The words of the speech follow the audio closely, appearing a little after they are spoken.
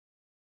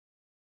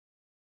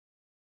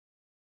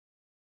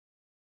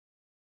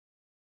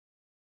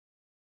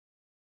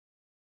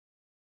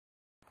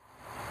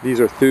These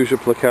are Thuja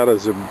plicata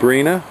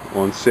zebrina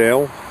on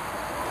sale,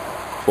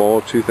 fall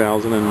of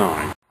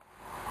 2009.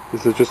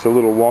 This is just a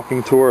little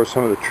walking tour of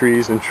some of the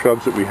trees and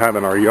shrubs that we have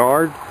in our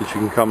yard that you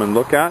can come and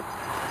look at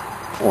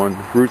on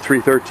Route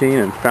 313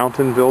 in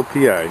Fountainville,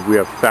 PA. We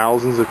have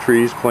thousands of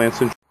trees,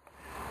 plants, and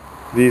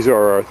these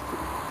are our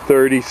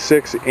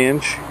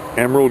 36-inch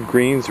emerald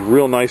greens,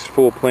 real nice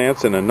full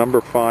plants in a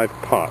number 5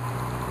 pot.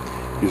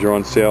 These are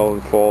on sale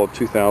in fall of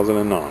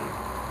 2009.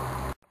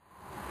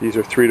 These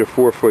are 3 to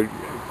 4 foot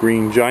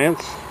green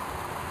giants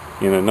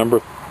in a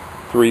number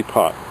 3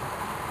 pot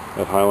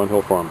at Highland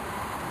Hill Farm.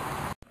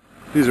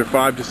 These are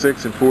 5 to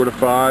 6 and 4 to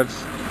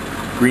 5s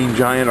green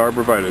giant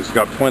arborvitaes.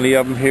 Got plenty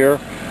of them here.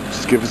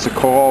 Just give us a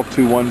call,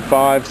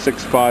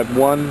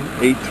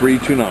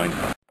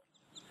 215-651-8329.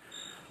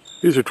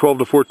 These are 12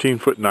 to 14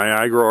 foot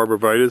Niagara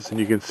arborvitaes, and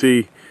you can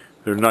see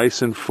they're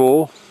nice and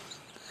full.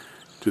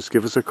 Just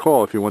give us a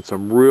call if you want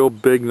some real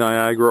big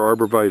Niagara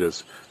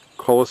arborvitaes.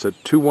 Call us at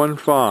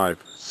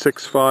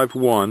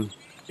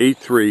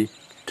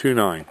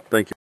 215-651-8329.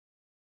 Thank you.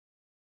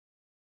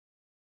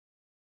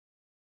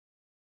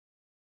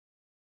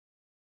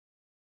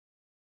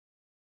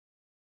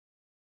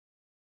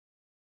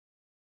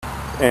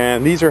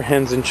 And these are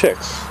hens and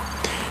chicks.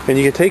 And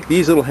you can take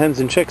these little hens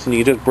and chicks and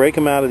you can just break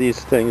them out of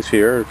these things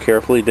here,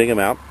 carefully dig them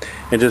out,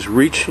 and just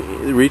reach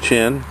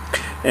in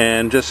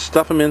and just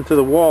stuff them into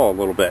the wall a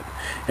little bit.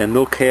 And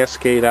they'll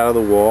cascade out of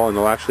the wall, and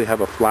they'll actually have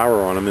a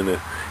flower on them in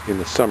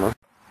the summer.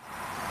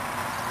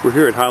 We're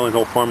here at Highland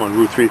Hill Farm on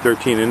Route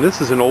 313, and this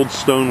is an old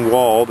stone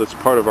wall that's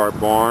part of our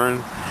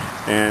barn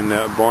and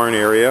barn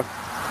area.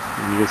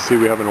 And you can see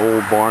we have an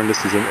old barn.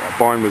 This is a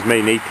barn was made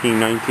in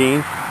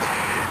 1819.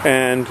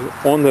 And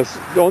on this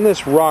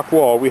rock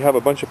wall, we have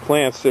a bunch of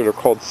plants that are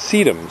called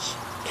sedums.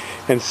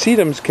 And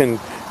sedums can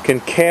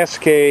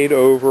cascade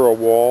over a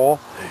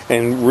wall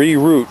and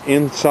reroot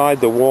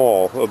inside the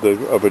wall of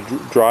a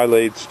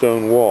dry-laid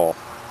stone wall.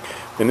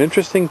 An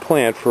interesting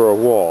plant for a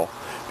wall,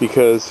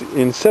 because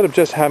instead of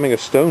just having a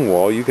stone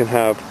wall, you can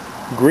have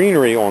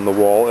greenery on the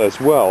wall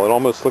as well. It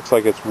almost looks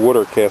like it's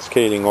water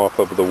cascading off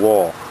of the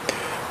wall.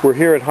 We're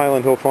here at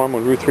Highland Hill Farm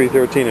on Route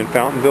 313 in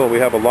Fountainville. We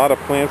have a lot of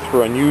plants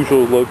for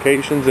unusual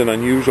locations and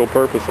unusual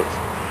purposes.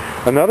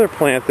 Another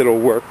plant that will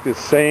work the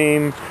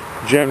same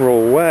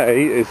general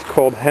way is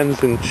called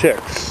hens and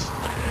chicks.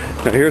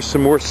 Now here's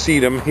some more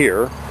sedum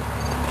here.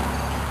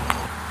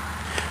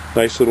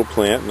 Nice little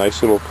plant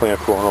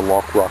for on a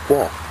rock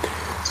wall.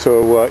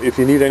 So if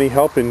you need any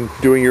help in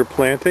doing your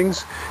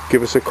plantings,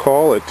 give us a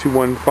call at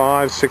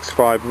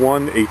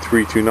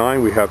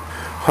 215-651-8329. We have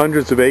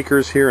hundreds of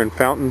acres here in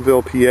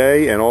Fountainville,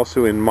 PA, and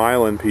also in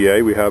Milan,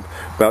 PA. We have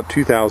about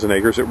 2,000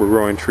 acres that we're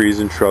growing trees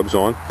and shrubs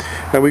on.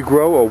 And we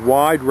grow a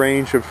wide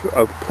range of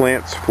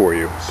plants for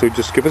you. So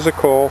just give us a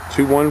call,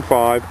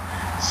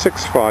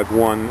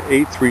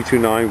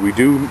 215-651-8329. We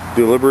do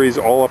deliveries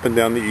all up and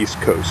down the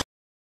East Coast.